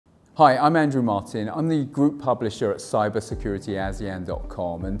Hi, I'm Andrew Martin. I'm the group publisher at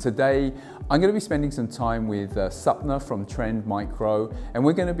cybersecurityasian.com, and today I'm going to be spending some time with Sapna from Trend Micro, and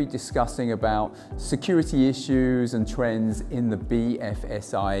we're going to be discussing about security issues and trends in the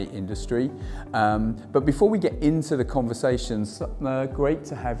BFSI industry. But before we get into the conversation, Sapna, great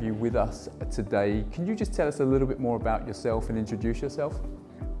to have you with us today. Can you just tell us a little bit more about yourself and introduce yourself?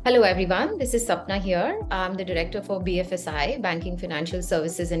 Hello everyone, this is Sapna here. I'm the director for BFSI, Banking, Financial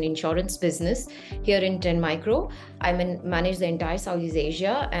Services and Insurance Business here in Trend Micro. I manage the entire Southeast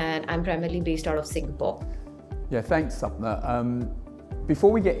Asia and I'm primarily based out of Singapore. Yeah, thanks Sapna.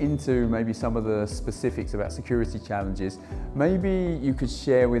 Before we get into maybe some of the specifics about security challenges, maybe you could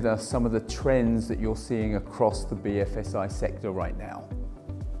share with us some of the trends that you're seeing across the BFSI sector right now.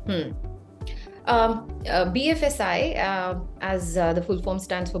 BFSI, as the full form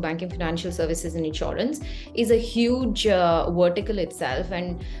stands for Banking, Financial Services and Insurance, is a huge vertical itself,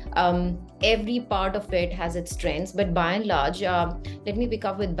 and every part of it has its strengths. But by and large, let me pick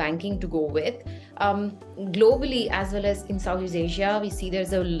up with banking to go with. Globally, as well as in Southeast Asia, we see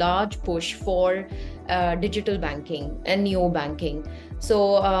there's a large push for digital banking and neo-banking.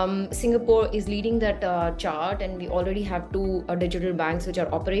 So Singapore is leading that chart, and we already have two digital banks which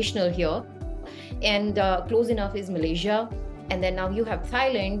are operational here. And close enough is Malaysia, and then now you have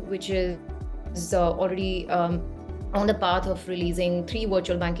Thailand, which is already on the path of releasing 3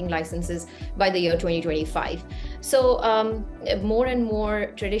 virtual banking licenses by the year 2025. So more and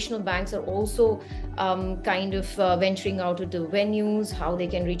more traditional banks are also venturing out into venues, how they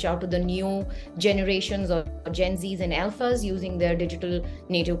can reach out to the new generations of Gen Zs and Alphas using their digital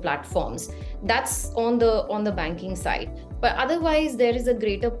native platforms. That's on the banking side. But otherwise, there is a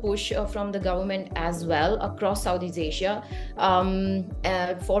greater push from the government as well across Southeast Asia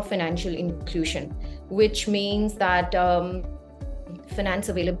for financial inclusion, which means that finance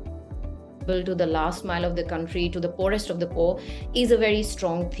available to the last mile of the country, to the poorest of the poor, is a very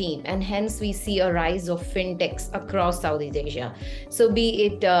strong theme. And hence we see a rise of fintechs across Southeast Asia. So be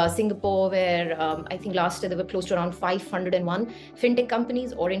it Singapore, where I think last year there were close to around 501 fintech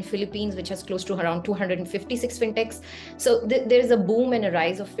companies, or in Philippines, which has close to around 256 fintechs. So there is a boom and a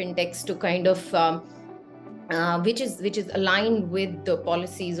rise of fintechs to kind of which is aligned with the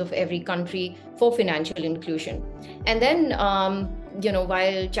policies of every country for financial inclusion. And then while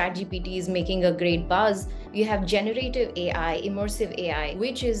ChatGPT is making a great buzz, you have generative AI, immersive AI,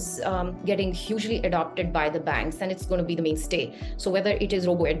 which is getting hugely adopted by the banks, and it's going to be the mainstay. So whether it is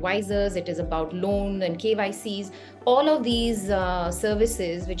robo-advisors, it is about loan and KYCs, all of these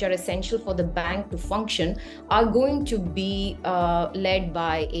services which are essential for the bank to function are going to be led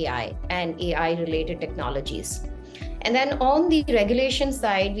by AI and AI-related technologies. And then on the regulation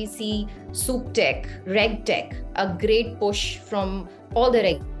side, we see SupTech, RegTech, a great push from all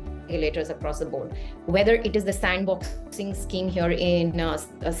the regulators across the board, whether it is the sandboxing scheme here in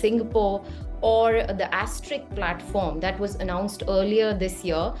Singapore, or the Asterisk platform that was announced earlier this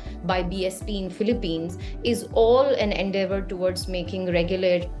year by BSP in Philippines, is all an endeavor towards making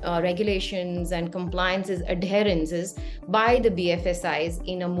regulations and compliances, adherences by the BFSIs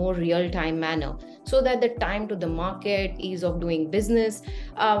in a more real-time manner, so that the time to the market, ease of doing business,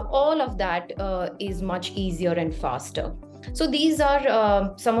 all of that is much easier and faster. So these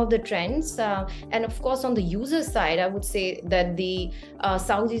are some of the trends. And of course, on the user side, I would say that the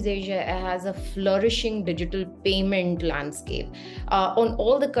Southeast Asia has a flourishing digital payment landscape. On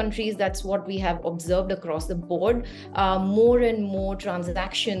all the countries, that's what we have observed across the board. More and more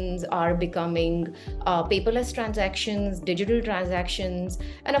transactions are becoming paperless transactions, digital transactions.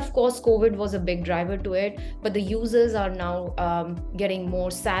 And of course, COVID was a big driver to it, but the users are now getting more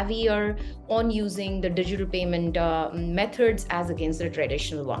savvier on using the digital payment methods as against the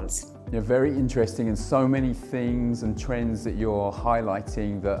traditional ones. Yeah, very interesting, and so many things and trends that you're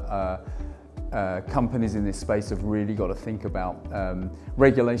highlighting that companies in this space have really got to think about.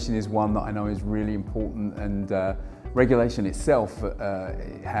 Regulation is one that I know is really important, and regulation itself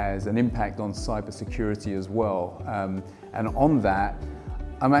has an impact on cybersecurity as well. And on that,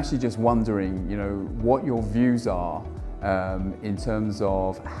 I'm actually just wondering, what your views are in terms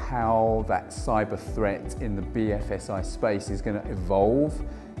of how that cyber threat in the BFSI space is going to evolve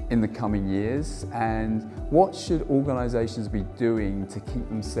in the coming years, and what should organizations be doing to keep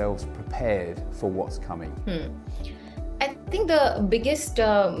themselves prepared for what's coming? I think the biggest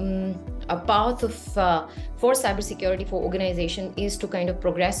path for cybersecurity for organization is to kind of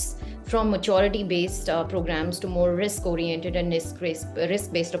progress from maturity-based programs to more risk-oriented and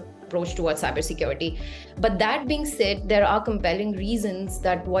risk-based approach towards cybersecurity. But that being said, there are compelling reasons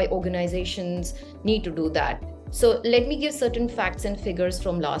that why organizations need to do that. So let me give certain facts and figures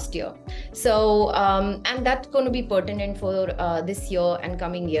from last year. So, and that's going to be pertinent for this year and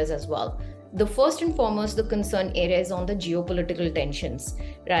coming years as well. The first and foremost, the concern area is on the geopolitical tensions,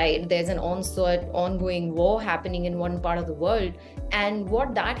 right? There's an ongoing war happening in one part of the world. And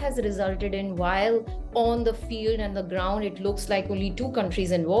what that has resulted in, while on the field and the ground, it looks like only two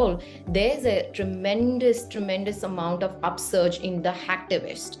countries involved, there's a tremendous amount of upsurge in the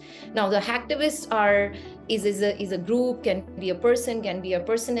hacktivists. Now, the hacktivists is a group, can be a person, can be a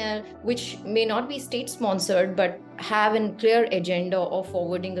personnel, which may not be state-sponsored, but have a clear agenda of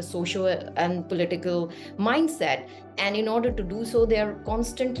forwarding a social and political mindset. And in order to do so, they are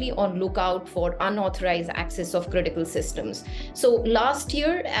constantly on lookout for unauthorized access of critical systems. So last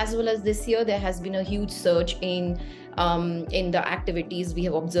year, as well as this year, there has been a huge surge in the activities we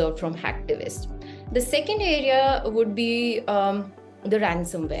have observed from hacktivists. The second area would be the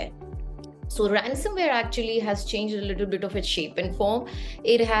ransomware. So ransomware actually has changed a little bit of its shape and form.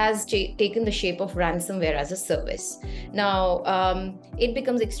 It has taken the shape of ransomware as a service. Now, it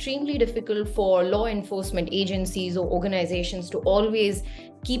becomes extremely difficult for law enforcement agencies or organizations to always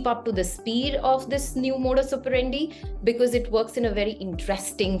keep up to the speed of this new modus operandi, because it works in a very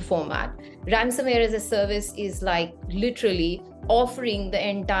interesting format. Ransomware as a service is like literally offering the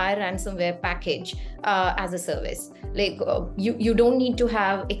entire ransomware package as a service. Like you don't need to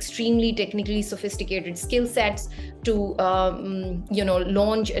have extremely technically sophisticated skill sets to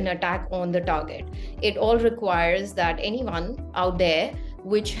launch an attack on the target. It all requires that anyone out there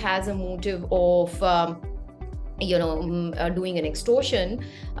which has a motive of doing an extortion,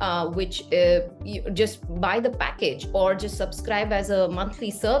 which you just buy the package or just subscribe as a monthly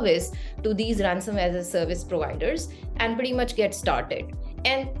service to these ransomware as a service providers and pretty much get started.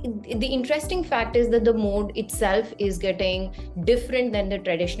 And the interesting fact is that the mode itself is getting different than the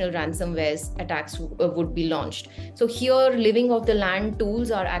traditional ransomware attacks would be launched. So here, living off the land tools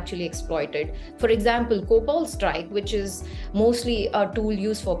are actually exploited. For example, Copal Strike, which is mostly a tool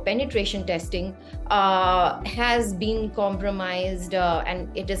used for penetration testing, has been compromised, and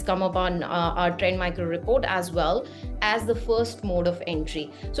it has come up on our Trend Micro report as well as the first mode of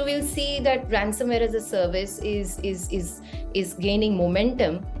entry. So we'll see that ransomware as a service is gaining momentum.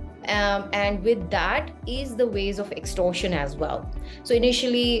 And with that is the ways of extortion as well. So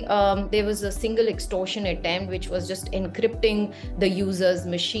initially there was a single extortion attempt, which was just encrypting the user's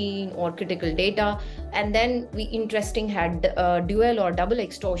machine or critical data, and then we had dual or double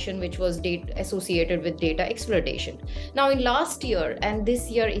extortion, which was associated with data exploitation. Now in last year and this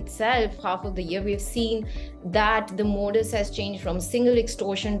year itself, half of the year, we've seen that the modus has changed from single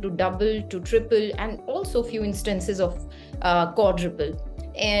extortion to double to triple, and also few instances of quadruple.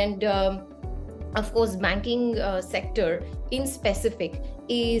 And of course, banking sector in specific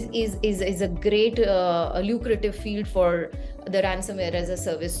is a great lucrative field for the ransomware as a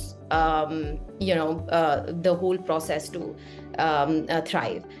service, the whole process to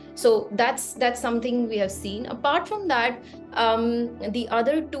thrive. So that's something we have seen. Apart from that, the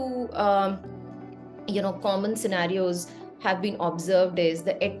other two common scenarios have been observed is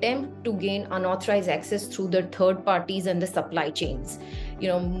the attempt to gain unauthorized access through the third parties and the supply chains.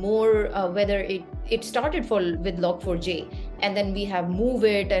 Whether it started with Log4j, and then we have Move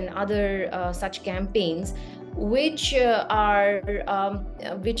It and other such campaigns, which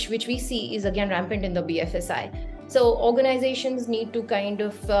we see is again rampant in the BFSI. So organizations need to kind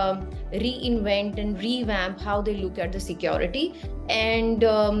of reinvent and revamp how they look at the security. And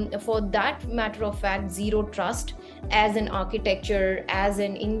for that matter of fact, zero trust as an architecture, as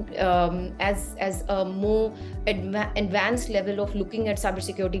a more advanced level of looking at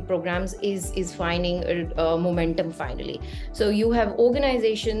cybersecurity programs is finding momentum finally. So you have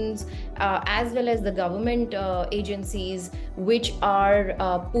organizations as well as the government agencies which are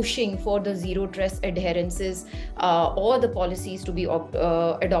pushing for the zero trust adherences or the policies to be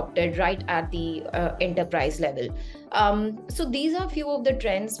adopted right at the enterprise level. So these are few of the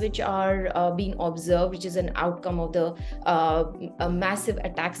trends which are being observed, which is an outcome of the massive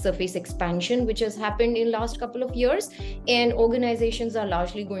attack surface expansion which has happened in last couple of years, and organizations are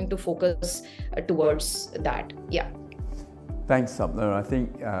largely going to focus towards that. Yeah. Thanks, Sapna. I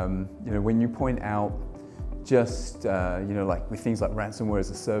think when you point out just like with things like ransomware as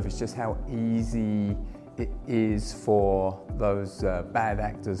a service, just how easy it is for those bad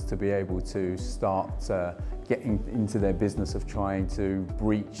actors to be able to start getting into their business of trying to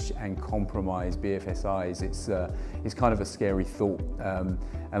breach and compromise BFSIs. It's kind of a scary thought,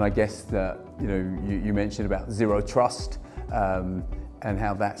 and I guess that you mentioned about zero trust. and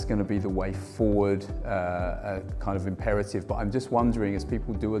how that's going to be the way forward, kind of imperative. But I'm just wondering, as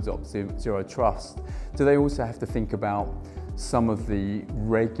people do adopt zero trust, do they also have to think about some of the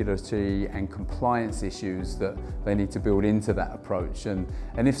regulatory and compliance issues that they need to build into that approach? And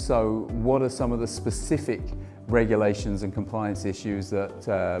if so, what are some of the specific regulations and compliance issues that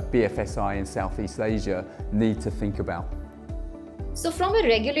BFSI in Southeast Asia need to think about? So from a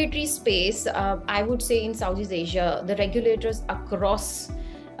regulatory space, I would say in Southeast Asia, the regulators across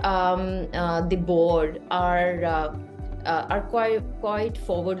the board are quite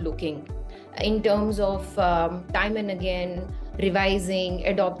forward-looking in terms of time and again revising,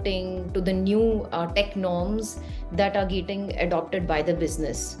 adopting to the new tech norms that are getting adopted by the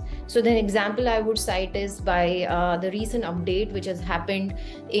business. So the example I would cite is by the recent update which has happened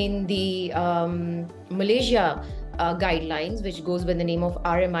in the Malaysia guidelines, which goes by the name of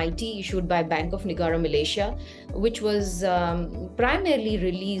RMIT, issued by Bank of Negara Malaysia, which was primarily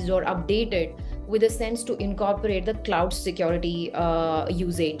released or updated with a sense to incorporate the cloud security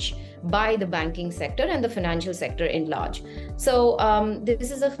usage by the banking sector and the financial sector in large. So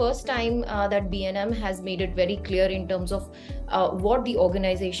this is the first time that BNM has made it very clear in terms of what the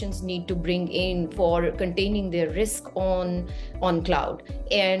organizations need to bring in for containing their risk on cloud.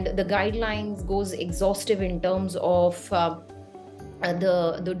 And the guidelines goes exhaustive in terms of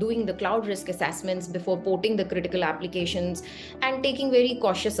the doing the cloud risk assessments before porting the critical applications and taking very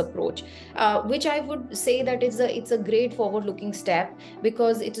cautious approach, which I would say that it's a great forward-looking step,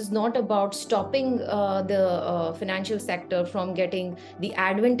 because it is not about stopping the financial sector from getting the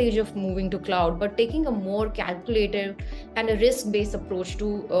advantage of moving to cloud, but taking a more calculated and a risk-based approach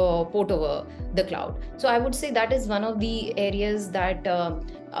to port over the cloud. So I would say that is one of the areas that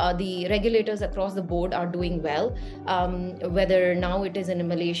the regulators across the board are doing well, whether now it is in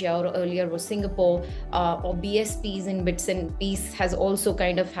Malaysia or earlier was Singapore, or BSPs in bits and piece has also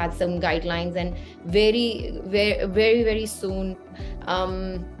kind of had some guidelines, and very soon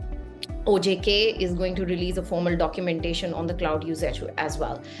OJK is going to release a formal documentation on the cloud usage as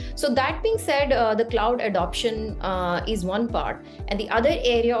well. So that being said, the cloud adoption is one part, and the other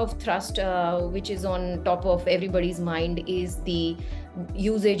area of thrust which is on top of everybody's mind is the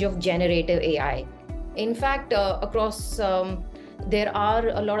usage of generative AI. In fact, across there are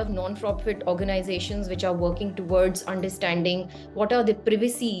a lot of non-profit organizations which are working towards understanding what are the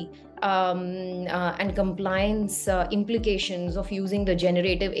privacy and compliance implications of using the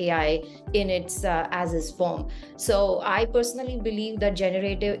generative AI in its as-is form. So I personally believe that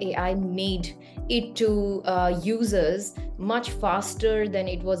generative AI made it to users much faster than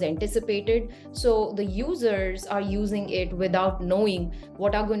it was anticipated. So the users are using it without knowing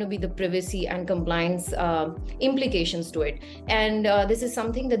what are going to be the privacy and compliance implications to it. And this is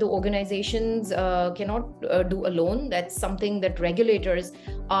something that the organizations cannot do alone. That's something that regulators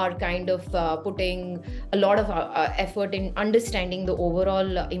are kind of putting a lot of effort in understanding the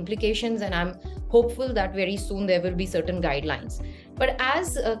overall implications, and I'm hopeful that very soon there will be certain guidelines. But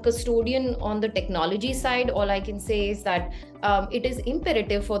as a custodian on the technology side, all I can say is that it is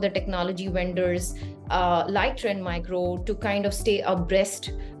imperative for the technology vendors like Trend Micro to kind of stay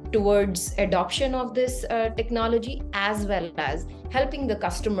abreast towards adoption of this technology, as well as helping the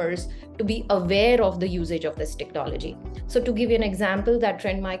customers to be aware of the usage of this technology. So to give you an example, that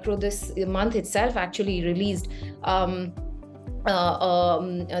Trend Micro this month itself actually released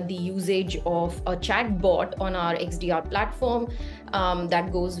the usage of a chat bot on our XDR platform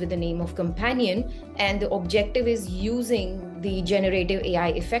that goes with the name of Companion, and the objective is using the generative AI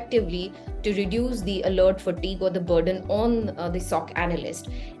effectively to reduce the alert fatigue or the burden on the SOC analyst,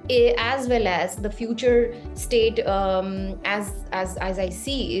 as well as the future state, as I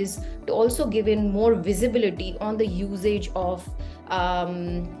see, is to also give in more visibility on the usage of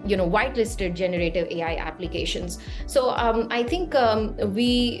whitelisted generative AI applications. So I think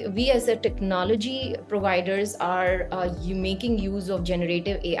we as a technology providers are making use of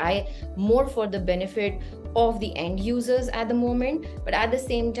generative AI more for the benefit of the end users at the moment, but at the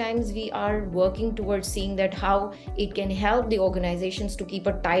same time we are working towards seeing that how it can help the organizations to keep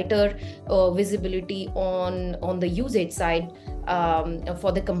a tighter visibility on the usage side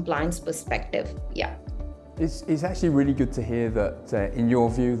for the compliance perspective. Yeah. It's actually really good to hear that, in your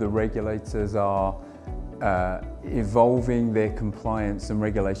view, the regulators are evolving their compliance and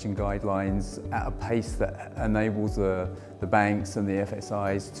regulation guidelines at a pace that enables the banks and the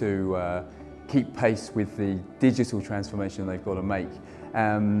FSIs to keep pace with the digital transformation they've got to make.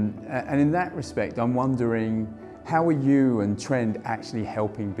 And in that respect, I'm wondering, how are you and Trend actually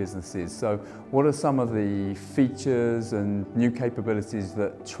helping businesses? So what are some of the features and new capabilities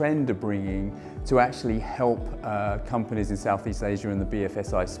that Trend are bringing to actually help companies in Southeast Asia and the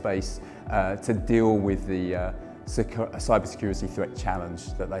BFSI space to deal with the cybersecurity threat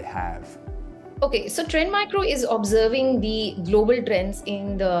challenge that they have? Okay, so Trend Micro is observing the global trends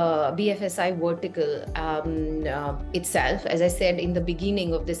in the BFSI vertical itself. As I said in the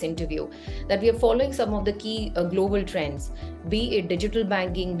beginning of this interview, that we are following some of the key global trends, be it digital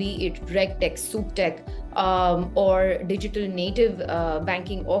banking, be it RegTech, SupTech, or digital native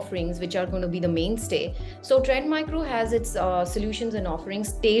banking offerings, which are going to be the mainstay. So Trend Micro has its solutions and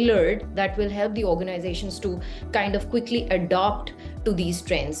offerings tailored that will help the organizations to kind of quickly adopt to these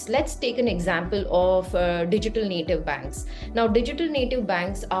trends. Let's take an example of digital native banks. Now, digital native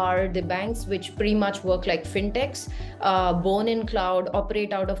banks are the banks which pretty much work like fintechs, born in cloud,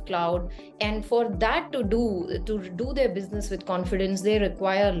 operate out of cloud. And for that to do their business with confidence, they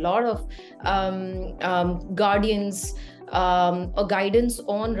require a lot of guardians or guidance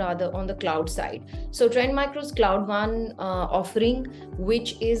on the cloud side. So Trend Micro's Cloud One offering,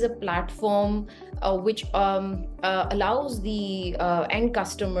 which is a platform which allows the end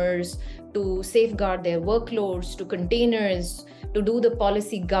customers to safeguard their workloads, to containers, to do the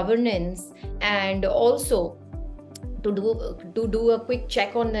policy governance, and also to do a quick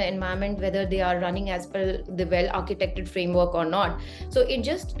check on the environment, whether they are running as per the well-architected framework or not. So it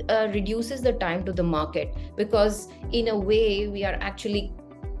just reduces the time to the market, because in a way we are actually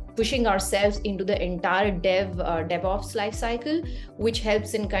pushing ourselves into the entire DevOps life cycle, which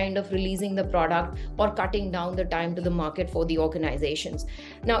helps in kind of releasing the product or cutting down the time to the market for the organizations.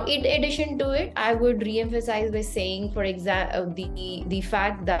 Now, in addition to it, I would re-emphasize by saying, for example, the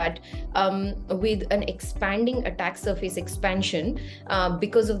fact that with an expanding attack surface expansion,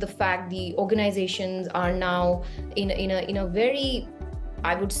 because of the fact the organizations are now in a very,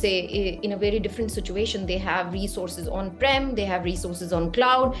 I would say, in a very different situation. They have resources on-prem, they have resources on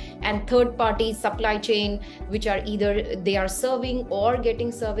cloud, and third-party supply chain, which are either they are serving or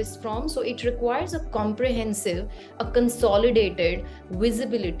getting service from. So it requires a comprehensive, a consolidated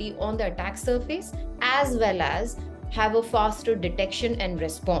visibility on the attack surface, as well as have a faster detection and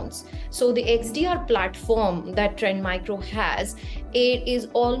response. So the XDR platform that Trend Micro has, it is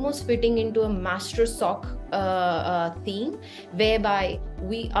almost fitting into a master SOC theme, whereby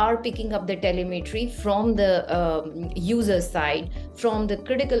we are picking up the telemetry from the user side, from the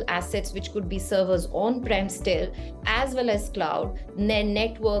critical assets, which could be servers on-prem still, as well as cloud,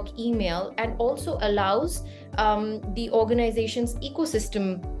 network, email, and also allows the organization's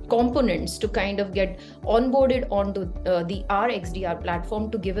ecosystem components to kind of get onboarded onto the XDR platform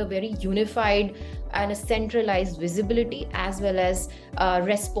to give a very unified and a centralized visibility, as well as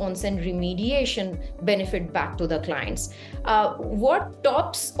response and remediation benefit back to the clients. What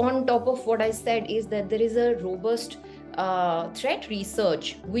tops on top of what I said is that there is a robust threat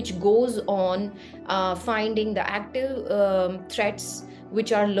research which goes on finding the active threats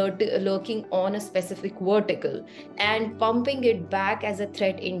which are lurking on a specific vertical, and pumping it back as a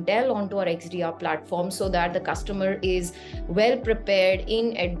threat intel onto our XDR platform, so that the customer is well prepared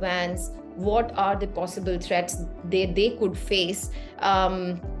in advance what are the possible threats they could face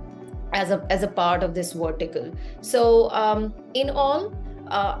as a part of this vertical. So in all,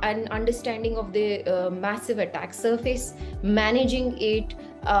 an understanding of the massive attack surface, managing it,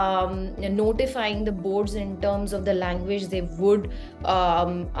 notifying the boards in terms of the language they would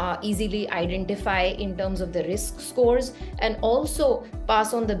easily identify in terms of the risk scores, and also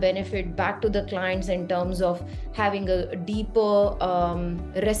pass on the benefit back to the clients in terms of having a deeper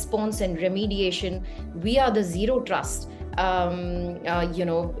response and remediation via the zero trust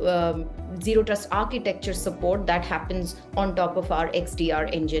zero trust architecture support that happens on top of our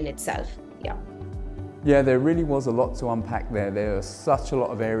XDR engine itself. Yeah, there really was a lot to unpack there. There are such a lot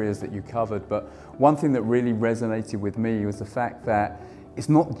of areas that you covered, but one thing that really resonated with me was the fact that it's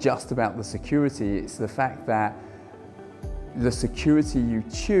not just about the security, it's the fact that the security you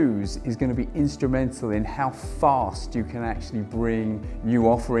choose is going to be instrumental in how fast you can actually bring new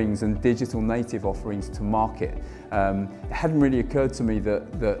offerings and digital native offerings to market. It hadn't really occurred to me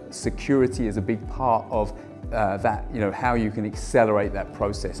that security is a big part of that, how you can accelerate that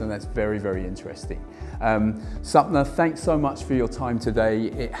process, and that's very, very interesting. Sapna, thanks so much for your time today.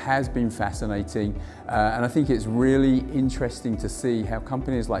 It has been fascinating, and I think it's really interesting to see how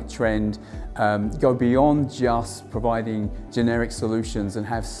companies like Trend go beyond just providing generic solutions and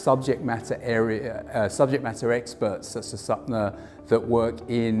have subject matter experts such as Sapna that work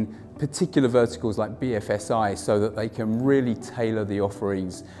in particular verticals like BFSI so that they can really tailor the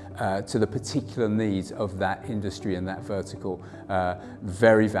offerings to the particular needs of that industry and that vertical.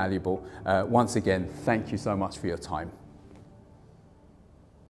 Very valuable. Once again, thank you so much for your time.